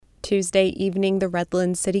Tuesday evening, the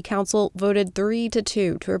Redlands City Council voted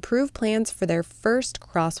 3-2 to approve plans for their first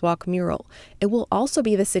Crosswalk Mural. It will also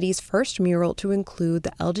be the city's first mural to include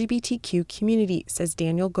the LGBTQ community, says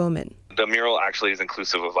Daniel Gohman. The mural actually is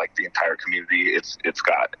inclusive of the entire community. It's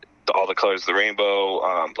got all the colors of the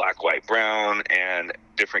rainbow, black, white, brown, and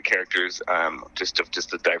different characters, just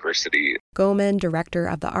the diversity. Gohman, director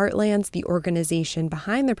of the Artlands, the organization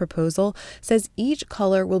behind the proposal, says each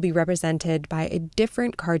color will be represented by a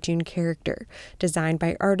different cartoon character. Designed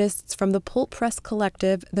by artists from the Pulp Press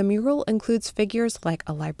Collective, the mural includes figures like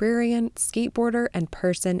a librarian, skateboarder, and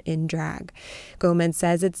person in drag. Gohman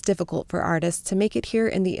says it's difficult for artists to make it here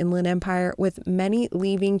in the Inland Empire, with many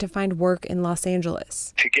leaving to find work in Los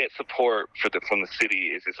Angeles. To get support from the city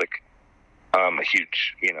is just a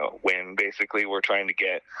huge, win. Basically, we're trying to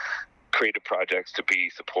get creative projects to be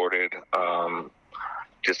supported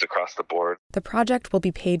just across the board. The project will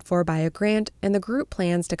be paid for by a grant, and the group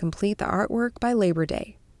plans to complete the artwork by Labor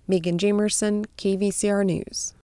Day. Megan Jamerson, KVCR News.